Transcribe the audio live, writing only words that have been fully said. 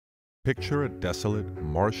Picture a desolate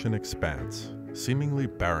Martian expanse, seemingly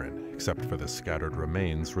barren except for the scattered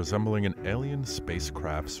remains resembling an alien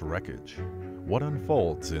spacecraft's wreckage. What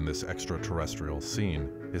unfolds in this extraterrestrial scene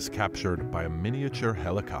is captured by a miniature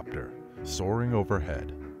helicopter soaring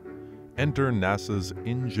overhead. Enter NASA's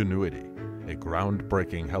Ingenuity, a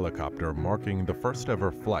groundbreaking helicopter marking the first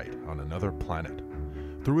ever flight on another planet.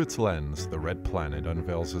 Through its lens, the red planet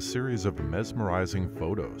unveils a series of mesmerizing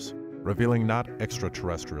photos, revealing not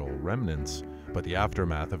extraterrestrial remnants, but the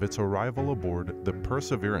aftermath of its arrival aboard the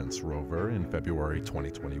Perseverance rover in February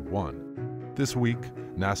 2021. This week,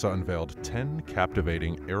 NASA unveiled 10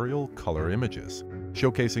 captivating aerial color images,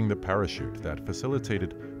 showcasing the parachute that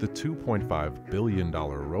facilitated the $2.5 billion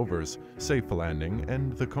rover's safe landing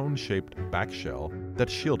and the cone-shaped back shell that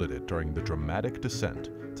shielded it during the dramatic descent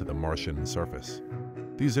to the Martian surface.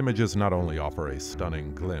 These images not only offer a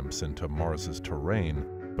stunning glimpse into Mars's terrain,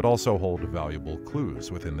 but also hold valuable clues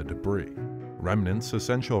within the debris, remnants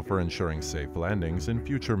essential for ensuring safe landings in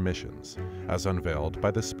future missions, as unveiled by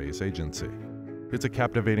the space agency. It's a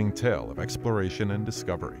captivating tale of exploration and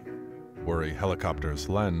discovery, where a helicopter's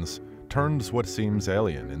lens turns what seems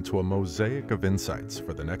alien into a mosaic of insights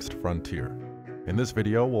for the next frontier. In this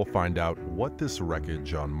video, we'll find out what this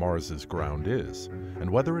wreckage on Mars's ground is, and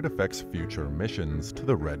whether it affects future missions to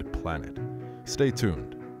the red planet. Stay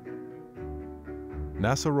tuned.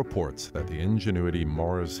 NASA reports that the Ingenuity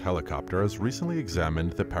Mars helicopter has recently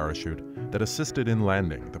examined the parachute that assisted in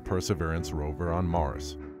landing the Perseverance rover on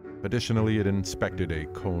Mars. Additionally, it inspected a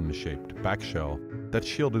cone-shaped back shell that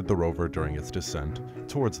shielded the rover during its descent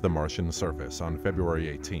towards the Martian surface on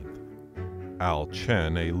February 18th. Al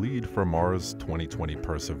Chen, a lead for Mars 2020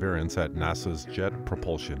 Perseverance at NASA's Jet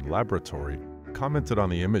Propulsion Laboratory, commented on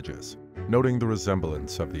the images, noting the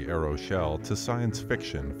resemblance of the aero shell to science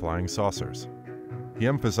fiction flying saucers. He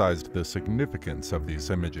emphasized the significance of these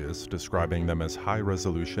images, describing them as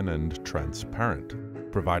high-resolution and transparent,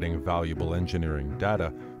 providing valuable engineering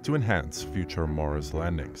data to enhance future Mars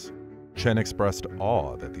landings. Chen expressed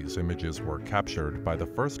awe that these images were captured by the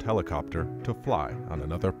first helicopter to fly on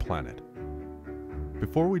another planet.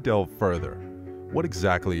 Before we delve further, what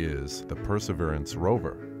exactly is the Perseverance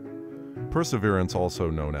rover? Perseverance, also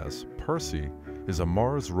known as Percy, is a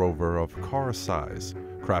Mars rover of car size,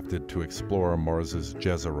 crafted to explore Mars's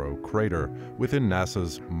Jezero crater within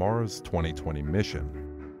NASA's Mars 2020 mission.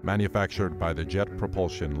 Manufactured by the Jet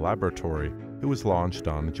Propulsion Laboratory, it was launched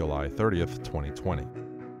on July 30th, 2020.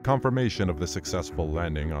 Confirmation of the successful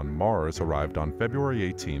landing on Mars arrived on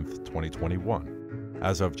February 18th, 2021.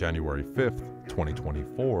 As of January 5th,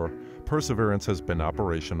 2024, Perseverance has been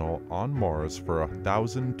operational on Mars for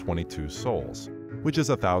 1,022 sols, which is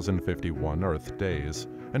 1,051 Earth days,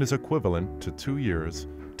 and is equivalent to 2 years,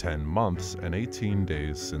 10 months, and 18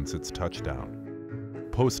 days since its touchdown.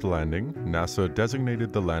 Post-landing, NASA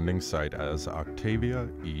designated the landing site as Octavia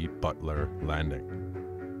E. Butler Landing.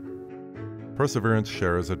 Perseverance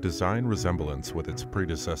shares a design resemblance with its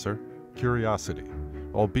predecessor, Curiosity,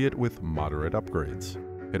 albeit with moderate upgrades.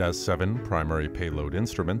 It has 7 primary payload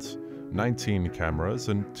instruments, 19 cameras,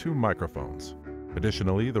 and 2 microphones.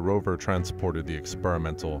 Additionally, the rover transported the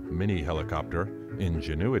experimental mini-helicopter,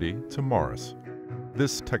 Ingenuity, to Mars.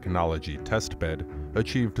 This technology testbed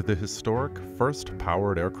achieved the historic first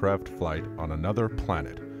powered aircraft flight on another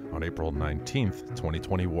planet on April 19,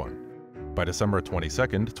 2021. By December 22,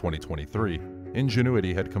 2023,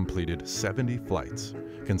 Ingenuity had completed 70 flights,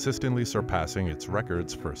 consistently surpassing its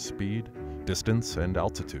records for speed, distance, and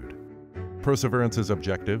altitude. Perseverance's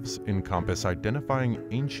objectives encompass identifying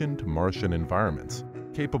ancient Martian environments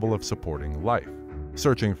capable of supporting life,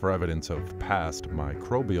 searching for evidence of past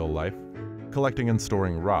microbial life, collecting and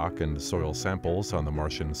storing rock and soil samples on the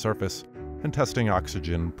Martian surface, and testing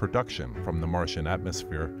oxygen production from the Martian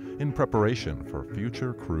atmosphere in preparation for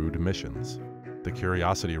future crewed missions. The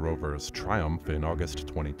Curiosity rover's triumph in August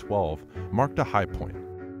 2012 marked a high point.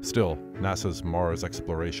 Still, NASA's Mars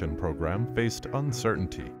exploration program faced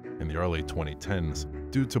uncertainty in the early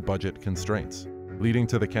 2010s due to budget constraints, leading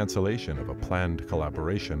to the cancellation of a planned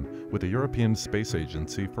collaboration with the European Space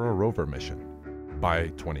Agency for a rover mission. By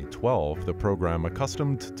 2012, the program,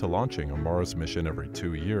 accustomed to launching a Mars mission every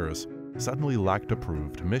 2 years, suddenly lacked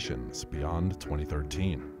approved missions beyond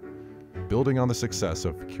 2013. Building on the success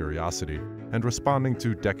of Curiosity and responding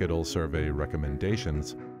to decadal survey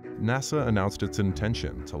recommendations, NASA announced its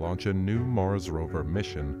intention to launch a new Mars rover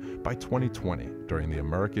mission by 2020 during the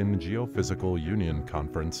American Geophysical Union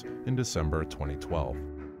Conference in December 2012.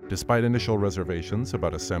 Despite initial reservations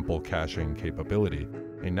about a sample caching capability,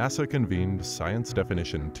 a NASA-convened science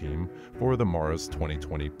definition team for the Mars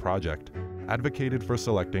 2020 project advocated for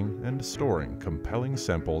selecting and storing compelling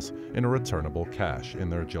samples in a returnable cache in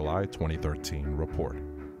their July 2013 report.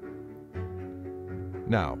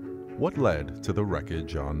 Now, what led to the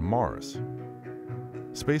wreckage on Mars?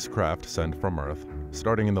 Spacecraft sent from Earth,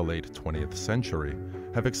 starting in the late 20th century,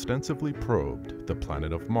 have extensively probed the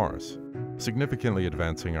planet of Mars, significantly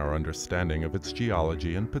advancing our understanding of its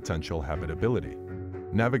geology and potential habitability.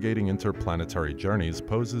 Navigating interplanetary journeys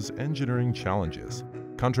poses engineering challenges,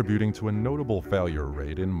 contributing to a notable failure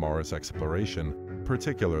rate in Mars exploration,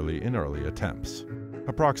 particularly in early attempts.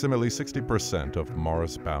 Approximately 60% of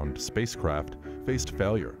Mars-bound spacecraft faced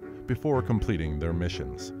failure before completing their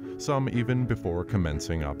missions, some even before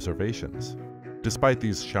commencing observations. Despite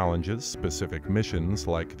these challenges, specific missions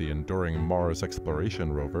like the enduring Mars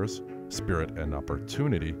exploration rovers, Spirit and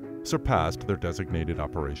Opportunity, surpassed their designated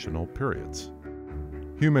operational periods.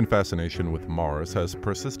 Human fascination with Mars has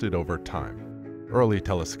persisted over time. Early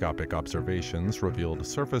telescopic observations revealed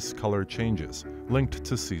surface color changes linked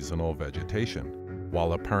to seasonal vegetation,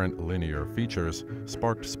 while apparent linear features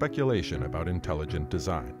sparked speculation about intelligent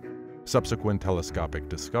design. Subsequent telescopic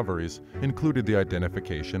discoveries included the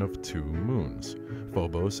identification of two moons,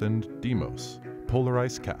 Phobos and Deimos, polar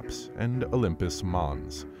ice caps, and Olympus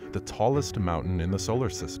Mons, the tallest mountain in the solar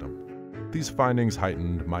system. These findings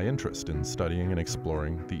heightened my interest in studying and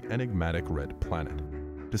exploring the enigmatic red planet.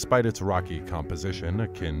 Despite its rocky composition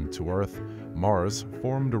akin to Earth, Mars,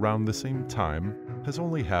 formed around the same time, has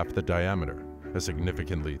only half the diameter, a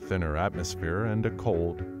significantly thinner atmosphere, and a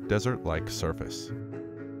cold, desert-like surface.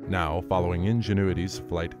 Now, following Ingenuity's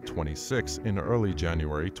Flight 26 in early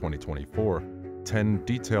January 2024, 10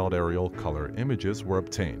 detailed aerial color images were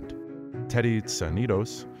obtained. Teddy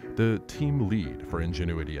Tsanidos, the team lead for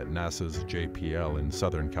Ingenuity at NASA's JPL in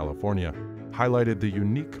Southern California, highlighted the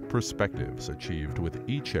unique perspectives achieved with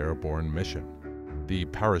each airborne mission. The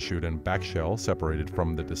parachute and backshell separated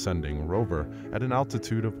from the descending rover at an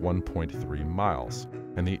altitude of 1.3 miles,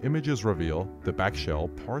 and the images reveal the backshell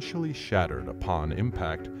partially shattered upon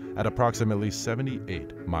impact at approximately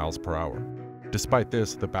 78 miles per hour. Despite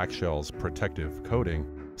this, the backshell's protective coating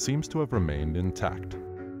seems to have remained intact.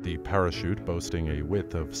 The parachute, boasting a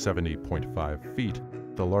width of 70.5 feet,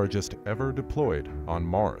 the largest ever deployed on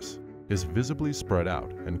Mars, is visibly spread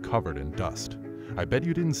out and covered in dust. I bet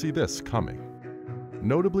you didn't see this coming.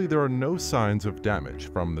 Notably, there are no signs of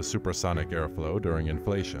damage from the supersonic airflow during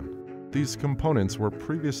inflation. These components were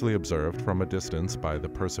previously observed from a distance by the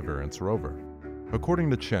Perseverance rover. According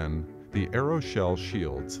to Chen, the aeroshell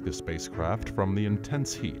shields the spacecraft from the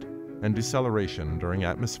intense heat and deceleration during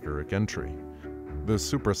atmospheric entry. The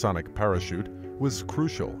supersonic parachute was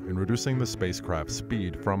crucial in reducing the spacecraft's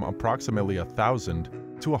speed from approximately 1,000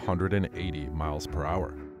 to 180 miles per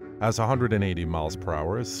hour. As 180 miles per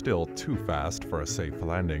hour is still too fast for a safe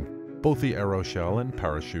landing, both the aeroshell and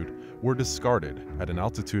parachute were discarded at an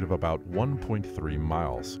altitude of about 1.3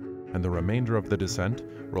 miles, and the remainder of the descent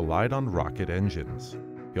relied on rocket engines.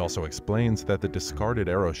 He also explains that the discarded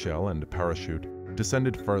aeroshell and parachute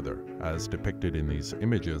descended further, as depicted in these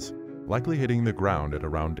images, likely hitting the ground at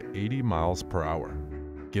around 80 miles per hour.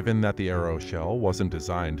 Given that the aeroshell wasn't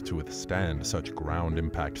designed to withstand such ground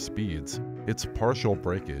impact speeds, its partial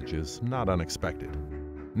breakage is not unexpected.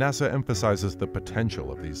 NASA emphasizes the potential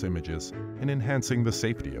of these images in enhancing the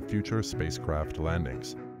safety of future spacecraft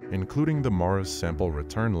landings, including the Mars Sample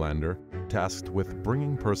Return Lander, tasked with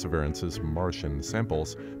bringing Perseverance's Martian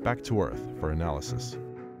samples back to Earth for analysis.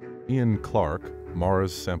 Ian Clark,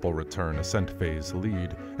 Mars Sample Return Ascent Phase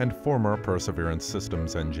lead and former Perseverance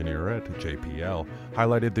systems engineer at JPL,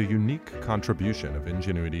 highlighted the unique contribution of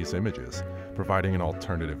Ingenuity's images, providing an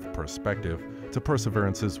alternative perspective to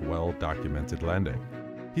Perseverance's well-documented landing.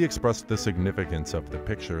 He expressed the significance of the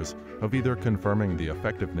pictures of either confirming the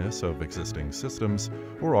effectiveness of existing systems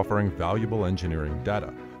or offering valuable engineering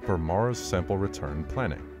data for Mars sample return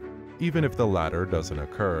planning. Even if the latter doesn't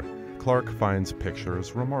occur, Clark finds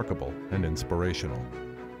pictures remarkable and inspirational.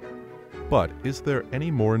 But is there any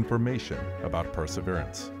more information about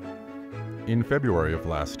Perseverance? In February of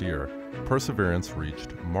last year, Perseverance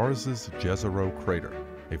reached Mars's Jezero crater,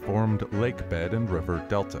 a formed lake bed and river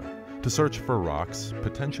delta, to search for rocks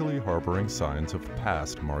potentially harboring signs of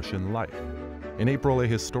past Martian life. In April, a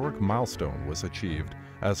historic milestone was achieved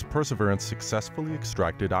as Perseverance successfully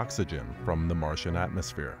extracted oxygen from the Martian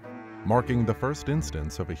atmosphere, marking the first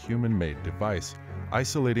instance of a human-made device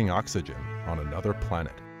isolating oxygen on another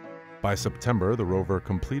planet. By September, the rover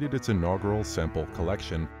completed its inaugural sample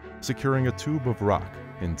collection, securing a tube of rock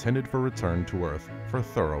intended for return to Earth for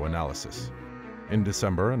thorough analysis. In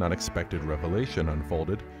December, an unexpected revelation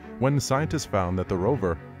unfolded when scientists found that the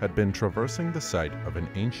rover had been traversing the site of an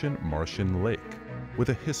ancient Martian lake with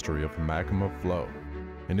a history of magma flow.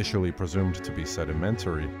 Initially presumed to be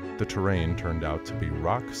sedimentary, the terrain turned out to be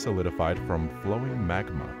rock solidified from flowing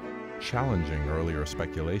magma, challenging earlier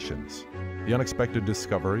speculations. The unexpected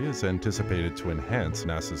discovery is anticipated to enhance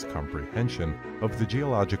NASA's comprehension of the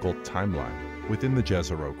geological timeline within the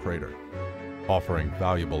Jezero crater, offering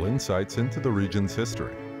valuable insights into the region's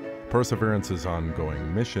history. Perseverance's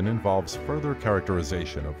ongoing mission involves further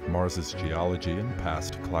characterization of Mars's geology and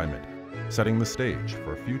past climate, setting the stage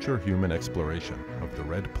for future human exploration of the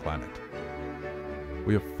Red Planet.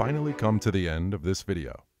 We have finally come to the end of this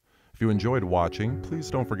video. If you enjoyed watching, please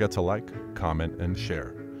don't forget to like, comment, and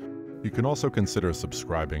share. You can also consider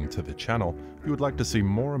subscribing to the channel if you would like to see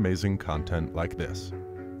more amazing content like this.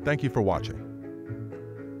 Thank you for watching.